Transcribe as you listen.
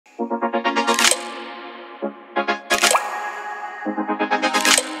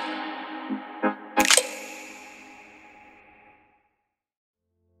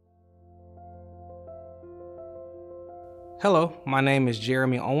Hello, my name is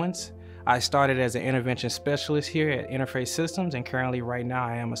Jeramie Owens. I started as an intervention specialist here at Interface Systems, and currently right now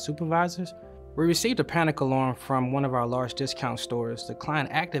I am a supervisor. We received a panic alarm from one of our large discount stores. The client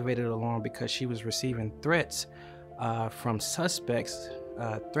activated the alarm because she was receiving threats from suspects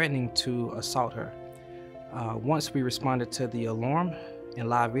threatening to assault her. Once we responded to the alarm in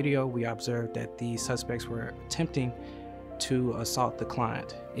live video, we observed that the suspects were attempting to assault the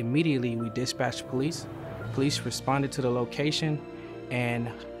client. Immediately, we dispatched police. Police responded to the location and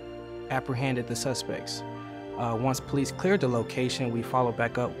apprehended the suspects. Once police cleared the location, we followed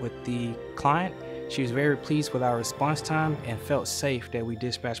back up with the client. She was very pleased with our response time and felt safe that we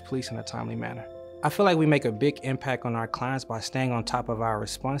dispatched police in a timely manner. I feel like we make a big impact on our clients by staying on top of our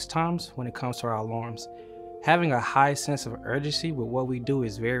response times when it comes to our alarms. Having a high sense of urgency with what we do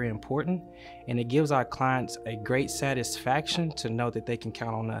is very important, and it gives our clients a great satisfaction to know that they can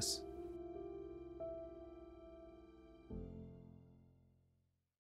count on us.